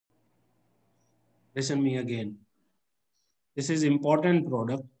Listen me again. This is important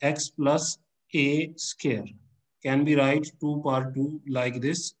product. X plus a square can be write 2 power 2 like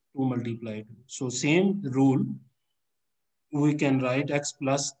this, 2 multiply 2. So same rule, we can write x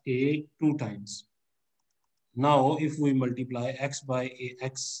plus a 2 times. Now if we multiply x by a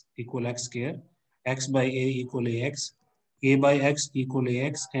x equal x square, x by a equal a by x equal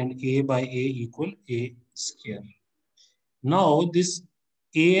ax, and a by a equal a square. Now this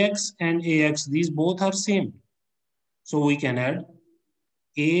ax and ax, these both are same. So we can add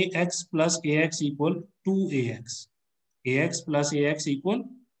ax plus ax equal 2ax. Ax plus ax equal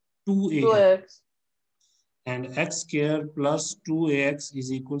 2ax. 2x. And x square plus 2ax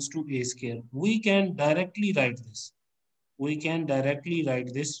is equals to a square. We can directly write this. We can directly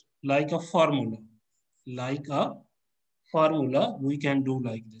write this like a formula. Like a formula, we can do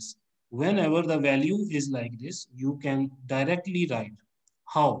like this. Whenever the value is like this, you can directly write.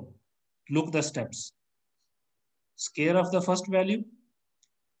 How? Look the steps. Square of the first value,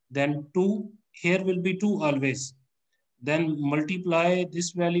 then 2, here will be 2 always. Then multiply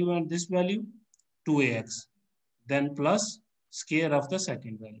this value and this value, 2ax. Then plus square of the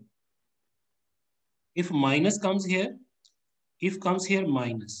second value. If minus comes here, if comes here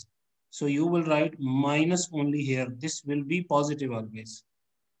minus. So you will write minus only here. This will be positive always.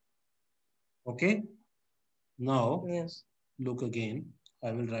 Okay. Now, Yes. look again.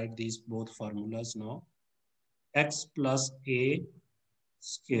 I will write these both formulas now. X plus a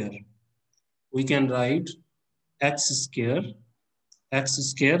square. We can write x square,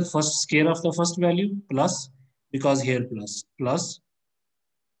 first square of the first value, plus, because here plus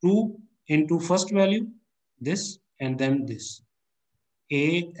 2 into first value, this, and then this,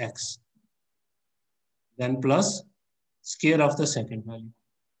 ax, then plus square of the second value.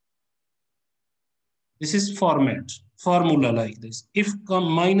 This is formula like this. If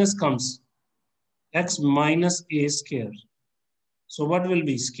minus comes, x minus a square. So what will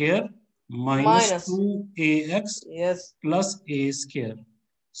be square? Minus 2ax Yes. plus a square.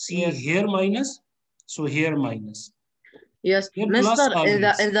 See Yes. here minus, so here minus. Yes, Here Mister. plus always.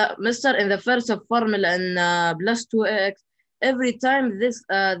 In the first formula in plus 2x, every time this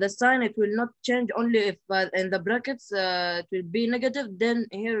the sign it will not change. Only if in the brackets it will be negative, then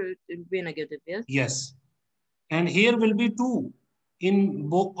here it will be negative. Yes. Yes. And here will be 2 in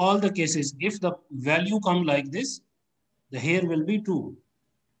both all the cases. If the value come like this, the here will be 2.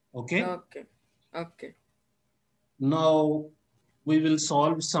 Okay. Okay. Okay. Now we will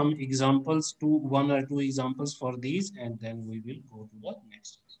solve some examples, one or two examples for these, and then we will go to the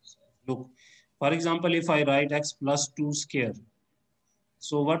next exercise. Look, for example, if I write x plus 2 square,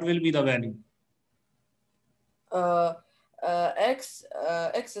 so what will be the value? X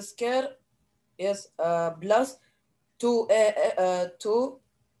square. Yes. Plus 2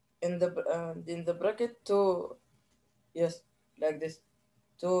 in the bracket 2. Yes, like this.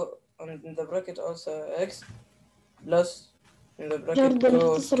 2 in the bracket also x plus in the bracket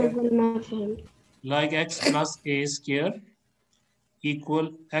 2 square. Like x plus a square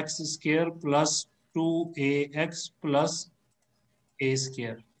equal x square plus 2ax plus a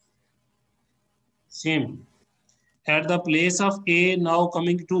square. Same. At the place of a, now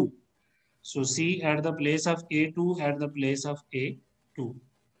coming 2. So see, at the place of a2, at the place of a2.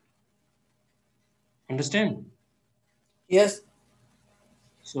 Understand? Yes.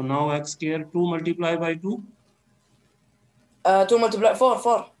 So now x square 2 multiplied by 2. 2 multiply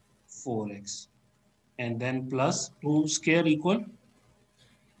 4. 4x. And then plus 2 square equal?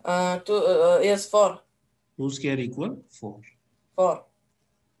 2, yes, 4. 2 square equal 4. 4.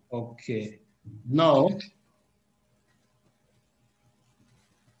 Okay. Now,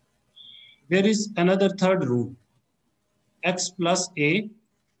 there is another third rule. X plus a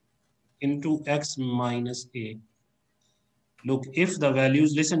into x minus a. Look, if the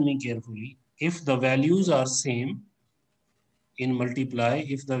values, listen me carefully, if the values are same in multiply,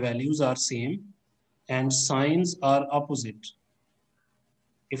 if the values are same and signs are opposite,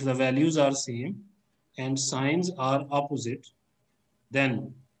 if the values are same and signs are opposite,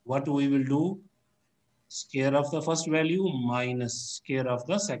 then what we will do? Square of the first value minus square of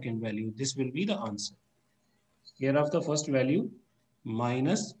the second value. This will be the answer. Square of the first value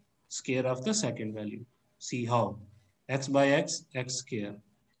minus square of the second value. See how? X by x, x square,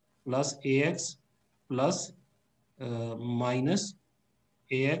 plus ax plus minus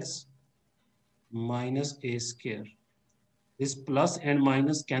ax minus a square. This plus and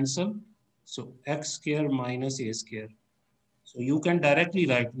minus cancel. So x square minus a square. So you can directly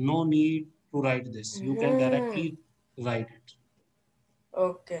write, no need to write this. You can directly write it.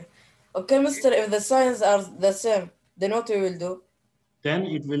 Okay. Okay, Mister, if the signs are the same, then what we will do? then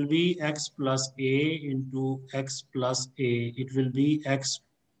it will be x plus a into x plus a. It will be x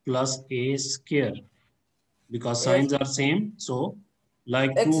plus a square because signs are same. So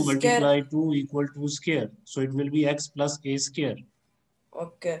like X 2 square. multiply 2 equal to square. So it will be x plus a square.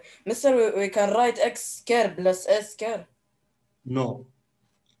 Okay. Mister, we can write x square plus a square. No.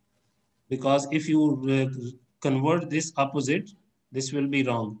 Because if you convert this opposite, this will be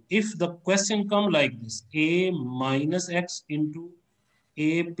wrong. If the question come like this, a minus x into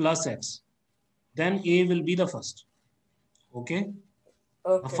a plus x, then a will be the first. Okay?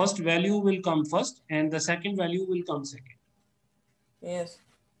 The Okay. first value will come first and the second value will come second. Yes.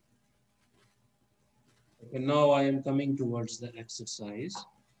 Okay, now I am coming towards the exercise.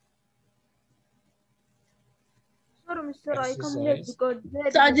 Sorry, Mister, I come Exercise. late because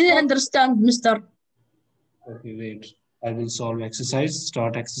I didn't understand, Mister. Okay, wait. I will solve exercise,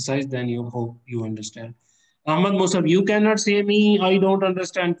 start exercise, then you hope you understand. Ahmad Musab, you cannot say me, I don't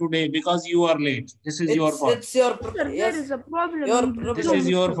understand today because you are late. This is your fault. It's your Mister, yes. there is a problem. Your in problem. This Zoom, is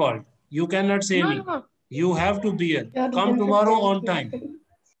your Mister. fault. You cannot say No, me. no. You have to bear. Come tomorrow on time.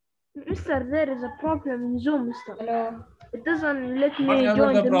 Mister, there is a problem in Zoom, Mister. Hello. It doesn't let me Whatever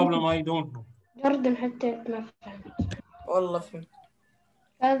join the the problem, meeting. I don't know. جوردن حتى ما فهمت. والله فهمت.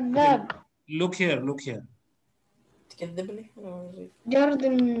 كذاب. Look here, look here. تكذبني.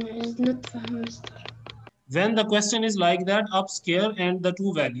 Jordan is not فاهم مستر. When the question is like that, up square and the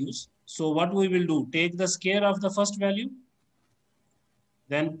two values. So what we will do, take the square of the first value,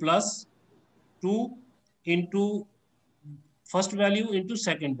 then plus 2 into first value into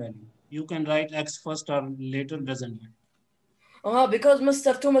second value. You can write x first or later, doesn't matter. Because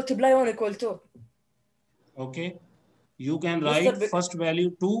Mister 2 multiply 1 equal 2. Okay. You can write first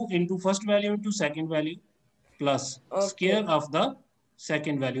value 2 into first value into second value plus square of the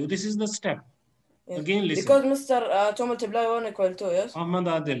second value. This is the step. Yes. Again, listen. Because Mister 2 multiply 1 equal 2, yes? Ahmad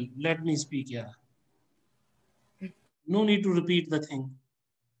Adil, let me speak here. No need to repeat the thing.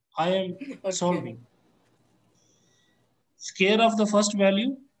 I am solving. Square of the first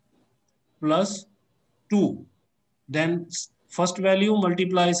value plus 2. Then first value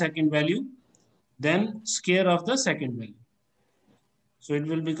multiply second value. Then square of the second value. So it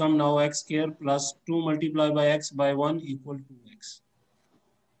will become now x square plus 2 multiplied by x by 1 equal to x.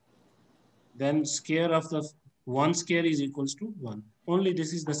 Then square of the 1 square is equals to 1. Only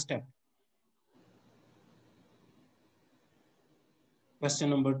this is the step.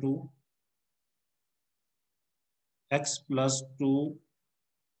 Question number 2. X plus 2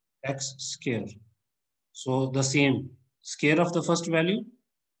 x square. So the same square of the first value,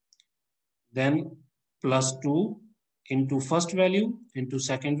 then plus 2 into first value into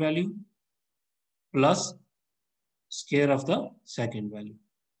second value plus square of the second value.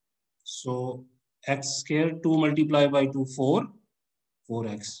 So x square 2 multiplied by 2,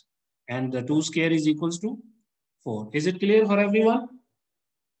 4x. And the 2 square is equals to 4. Is it clear for everyone?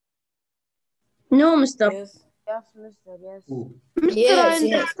 No, Mister. Yes. Yes, Mister, yes. Mister, I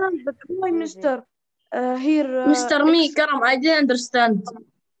understand, but why, Mister? Here. Mister, me, Karam, I didn't understand.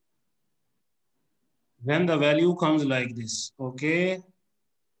 When the value comes like this, okay?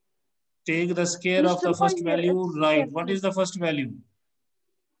 Take the square of the first value, right? What is the first value?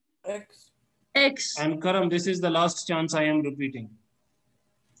 X. X. And Karam, this is the last chance I am repeating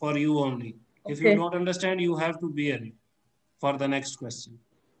for you only. If you don't understand, you have to bear it for the next question.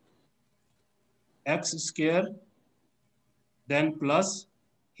 X square, then plus,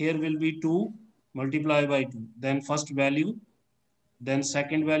 here will be 2 multiplied by 2. Then first value, then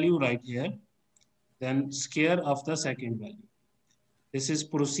second value right here, then square of the second value. This is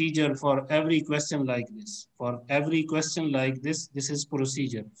procedure for every question like this. For every question like this, this is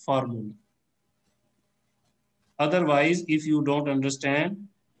procedure, formula. Otherwise, if you don't understand,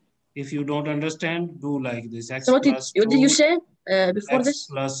 do like this. X So what plus did 2, you say before x this?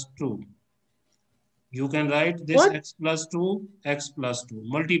 plus 2. You can write this What? x plus 2, x plus 2.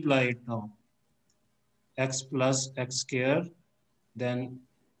 Multiply it now. X plus x square, then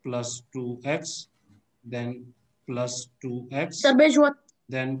plus 2x, then plus 2x, Sir, page what?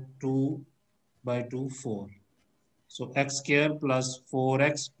 then 2 by 2, 4. So x square plus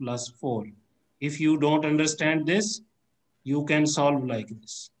 4x plus 4. If you don't understand this, you can solve like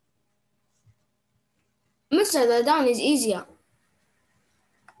this. Mister, the down is easier.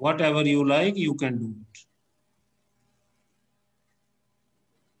 Whatever you like, you can do it.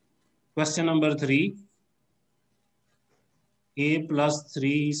 Question number 3. A plus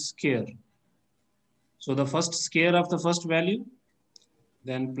 3 square. So the first square of the first value,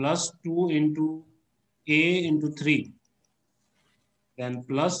 then plus 2 into A into 3, then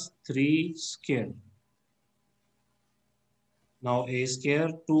plus 3 square. Now a square,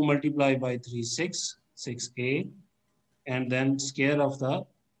 2 multiplied by 3, 6, 6a. And then square of the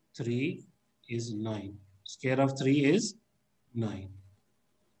 3 is 9. Square of 3 is 9.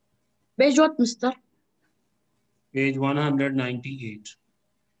 Page what, mister? Page 198.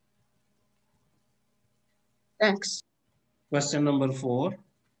 Thanks. Question number 4.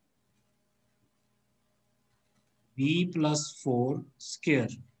 b plus 4 square.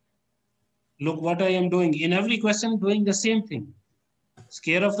 Look what I am doing. In every question, doing the same thing.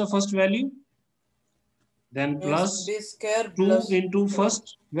 Square of the first value, then plus B square 2 plus into 2.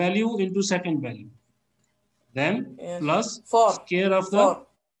 first value into second value. Then Yes. plus 4. square of 4. the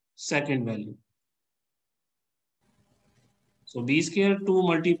second value. So b square 2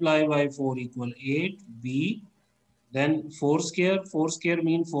 multiplied by 4 equal 8. B, then 4 square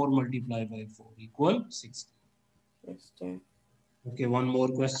mean 4 multiplied by 4 equal 16. 16. Okay, one more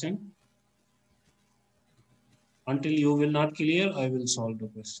question. Until you will not clear, I will solve the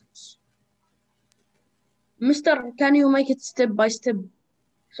questions. Mister, can you make it step by step?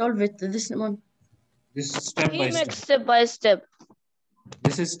 Solve it this one. This is step by He makes step. step by step.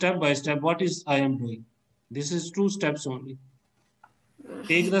 This is step by step. What is I am doing? This is 2 steps only.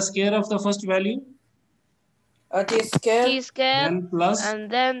 Take the square of the first value. T square. T square Then plus and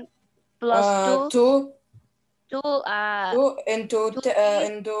then plus 2. 2 2 into two t, T.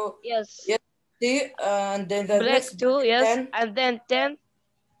 into Yes. T, and then the Black next 2, yes. 10 And then 10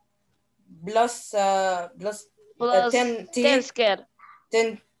 plus plus 10 T 10 square.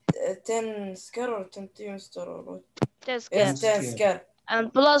 10 square or 10 T, mister, or what? 10 square. Yes, 10 square.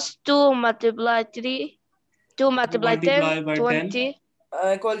 And plus 2 multiply 3. 2 multiply 10, multiply by 20.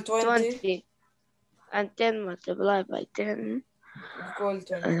 10. Equal 20. 20. And 10 multiplied by 10 Equal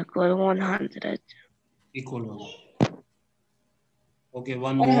 20. equal 100. Equal 1. Okay,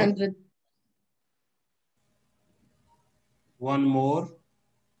 one more. 100. One more.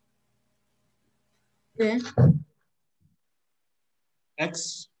 Okay.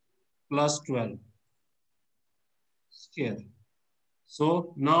 X plus 12 square.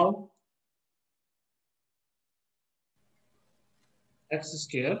 So now x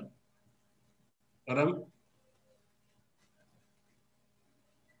square. Karam,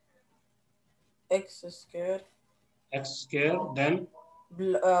 X square. X square, then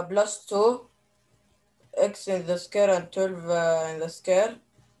Plus 2. X in the square and 12 in the square.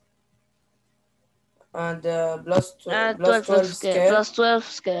 And plus 12 square. Plus 12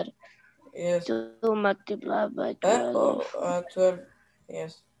 square. Yes. 2 multiplied by 12. 12.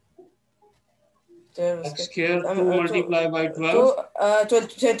 Yes. 12 x square. square 2 multiplied by 12.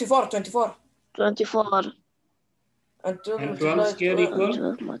 24. 24. And 12 And 12 multiplied square equal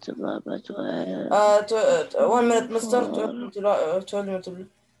 12 multiplied by 12. 1 minute, mister. 4. 12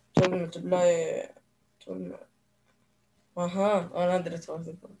 multiply 12. 100.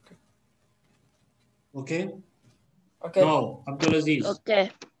 Okay. Okay. Now, Abdulaziz.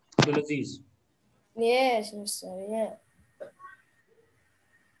 Okay. Abdulaziz. Yes, mister, yeah.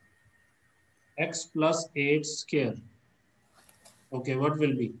 X plus 8 square. Okay, what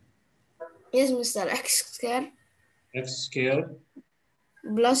will be? Yes, mister, X square X square.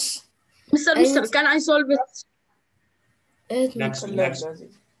 plus Mister, can I solve it? 8 Next, خليك next.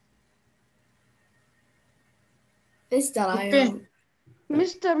 لذيذ. Mister, I Okay. am.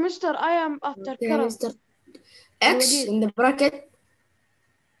 Mister, I am after Okay, Karam. Mister. X in the bracket.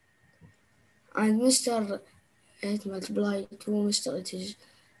 And Mister, 8 multiplied 2, Mister, it is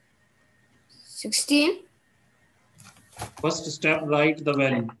 16. First step, write the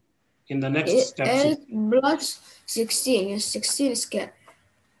value. In the next step, 8 plus 16. Yes, 16 square.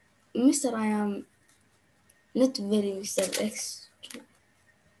 Mister, I am not very Mister X.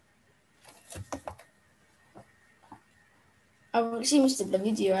 I will see Mister the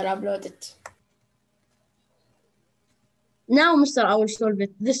video and upload it. Now, mister, I will solve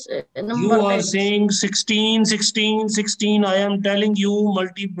it. This number you are 8. saying 16, 16, 16. I am telling you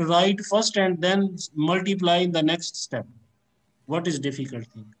write first and then multiply in the next step. What is difficult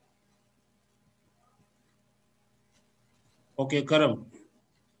thing? Okay, Karam.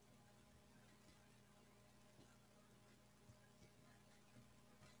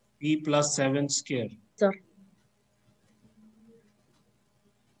 P plus 7 square. Sir.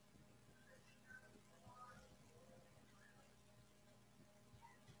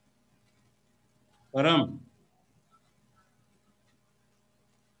 Karam.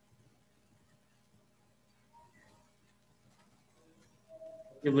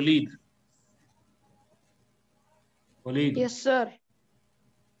 Okay, Waleed. Waleed. Yes, sir.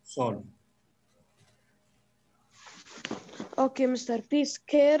 Solve. Okay, Mr. P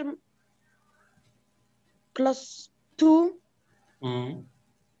square plus 2 Hmm.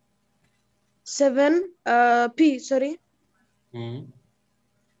 7 P, sorry, Hmm.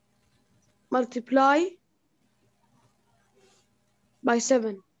 multiply by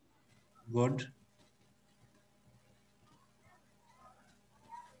 7. Good.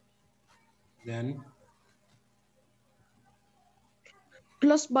 Then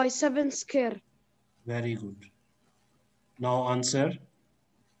Plus by 7 square. very good. Now answer.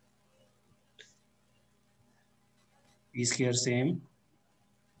 P square same.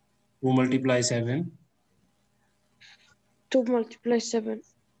 2 multiply 7. 2 multiply 7.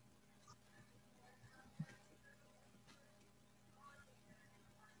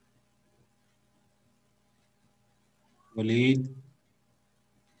 Walid.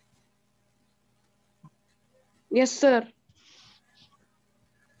 Yes, sir.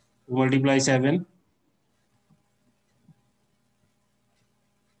 2 multiply 7.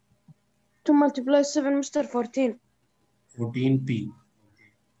 2 multiply 7, Mr. 14. 14p.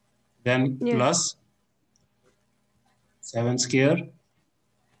 Then Yeah. plus 7 square.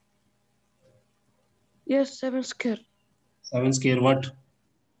 Yes, 7 square. 7 square what?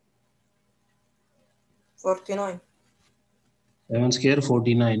 49. 7 square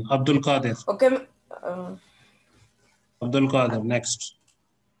 49. Abdul Qadir. Okay. Abdul Qadir next.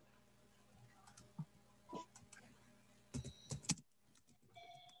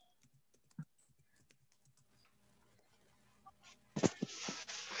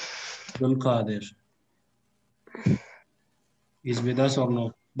 Abdul Qadir. Is with us or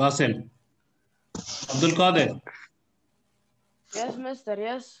no? Basil. Abdul Qadir. Yes, Mister.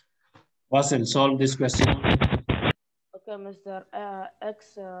 Yes. Basil, solve this question. Okay, Mister.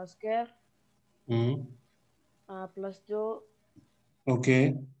 X square Hmm. plus 2 Okay.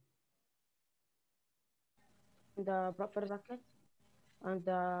 in the first bracket and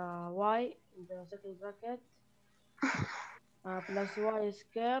y in the second bracket plus y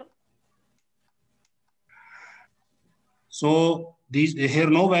square. So these here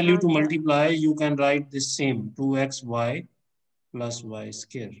no value to And, multiply. You can write this same 2xy plus y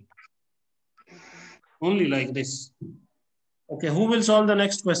square. Only like this. Okay, who will solve the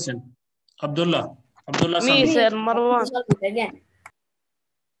next question? Abdullah. Abdullah Me, Sami. sir, Marwan. Solve it again.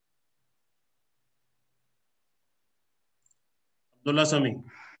 Abdullah Sami.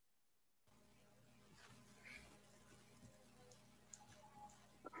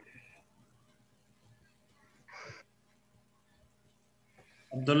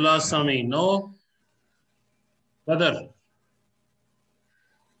 Abdullah Sami. No. Brother.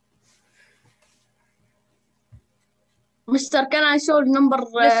 Mister, can I solve number?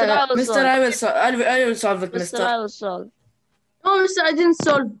 Mister, I will Mister, solve. I will solve it, Mister, Mister. I will solve. No, Mister, I didn't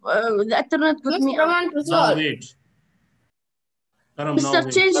solve. The internet got me Mister, I out. want to Now solve. wait. Karam, Mister, now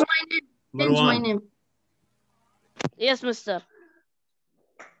wait. change my name. Change my Marwan. name. Yes, Mister.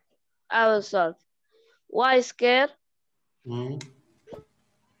 I will solve. Y square Hmm.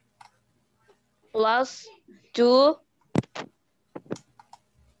 plus 2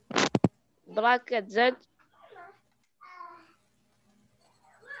 bracket Z.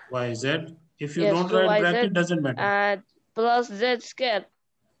 YZ. If you Yes, don't 2 write YZ bracket, doesn't matter. and plus Z square.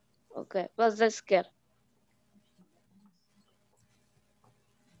 Okay, plus Z square.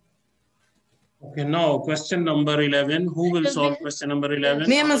 Okay, now question number 11. Who will Should solve be- question number 11?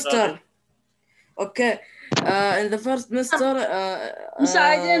 Me, Ahmed Mister. Adil. Okay. In the first, Mister. Mister,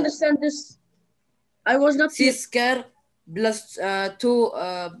 I didn't understand this. I was not C here. square plus 2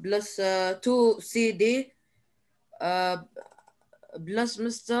 plus 2 CD plus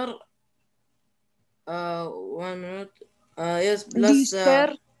Mister 1 minute. Yes, D plus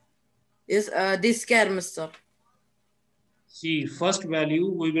square. yes, D square, Mister. See, first value,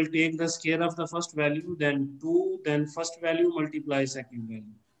 we will take the square of the first value, then 2, then first value multiply second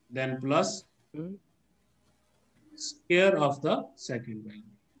value, then plus square of the second value.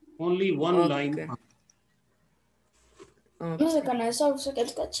 Only one line. Mister, can I solve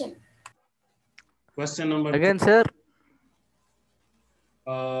second question? Question number Again, sir.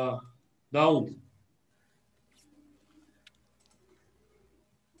 Daud.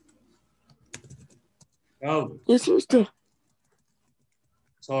 Daud, Yes, Mister.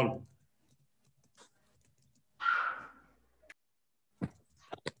 solve.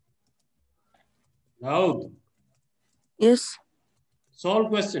 Daud, Yes. solve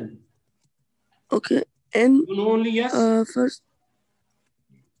question. Okay. N. You know only yes?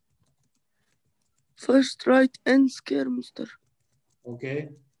 First write N square, Mister. Okay.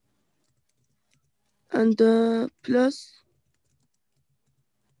 And plus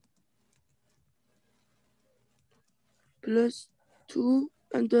plus 2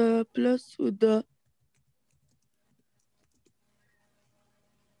 and plus with the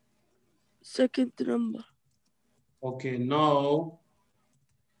second number. Okay, now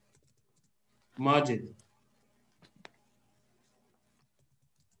Majid.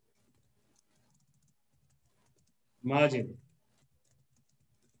 Majid.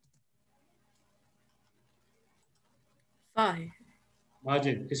 5.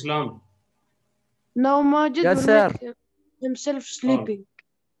 Majid. Islam. Now Majid Yes, will sir. make himself sleeping.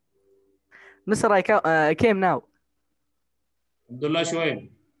 Mister, I came now. Abdullah Shoaib.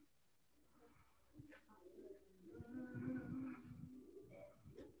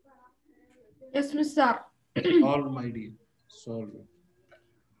 Yes, Mister. Solve, my dear. Solve.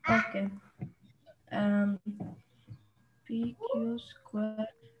 Okay. PQ square.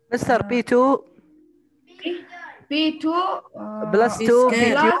 Mister, P2 P2 plus P 2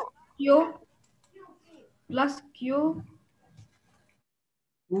 square. PQ plus Q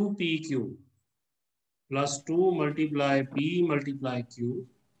 2PQ plus 2 multiply P multiply Q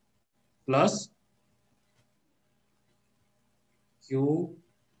plus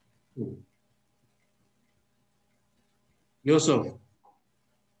Q2. Yusuf.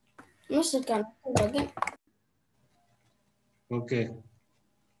 Mister can again. Okay.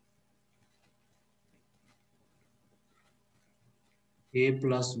 A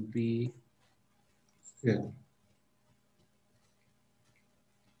plus B square.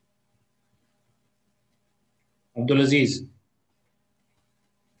 Abdul Aziz.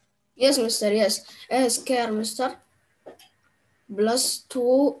 Yes, Mister. Yes. A square, Mister. Plus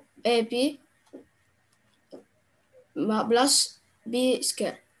 2AP plus B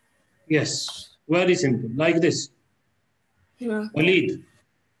square. Yes. Very simple. Like this. Okay. Walid.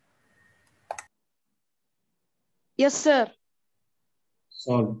 Yes, sir.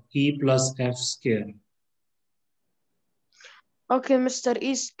 Solve. E plus F square. Okay, Mr.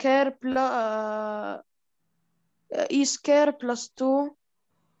 E square plus 2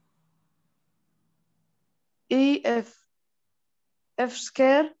 EF F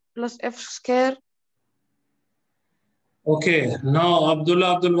square plus F square. Okay. Now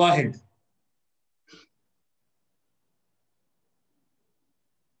Abdullah Abdul Wahid.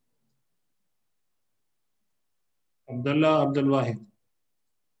 Abdullah Abdul Wahid.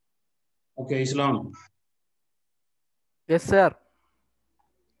 Okay, Islam. Yes, sir.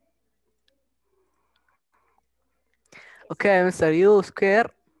 Okay, Mister, U square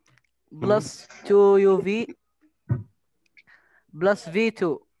plus 2UV plus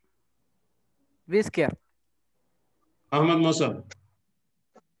V2 V square. Ahmad Musab.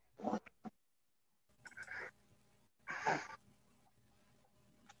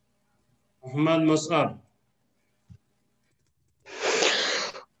 Ahmad Musab.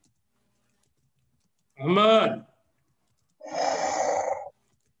 Ahmad.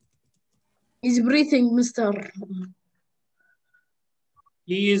 He's breathing, Mister.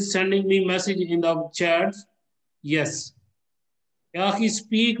 He is sending me message in the chat. Yes. Yahi,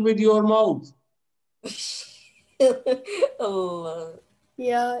 speak with your mouth. Allah.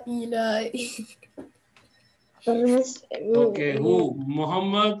 Ya ilahi. Okay, who?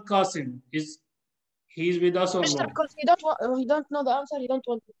 Muhammad Qasim. He's with us or Mister, not? because he don't know the answer, he don't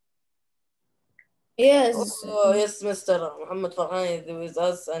want to. Yes. Oh, yes, Mr. Muhammad Farhan is with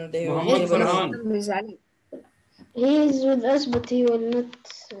us and he will Muhammad give an Farhan. He is with us, but he will not.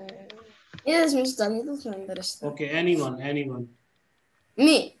 Yes, Mister. He doesn't understand. Okay, anyone.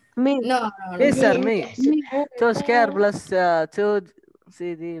 Me. Me. No. Yes, sir, he- me. 2 square plus 2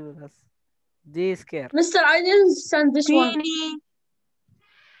 CD plus D square. Mister, I didn't send this one Teeny.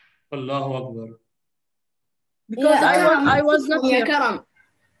 Allahu Akbar. because Yeah, I was not here. Karam.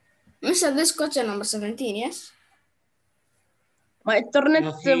 Mister, this question number 17, yes? My internet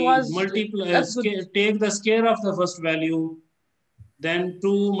was Multiply, take the square of the first value, then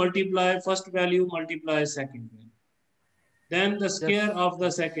 2 multiply first value, multiply second value. Then the square of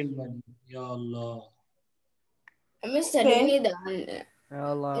the second value. Ya Allah. Mister, Okay. you need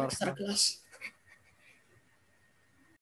an extra class.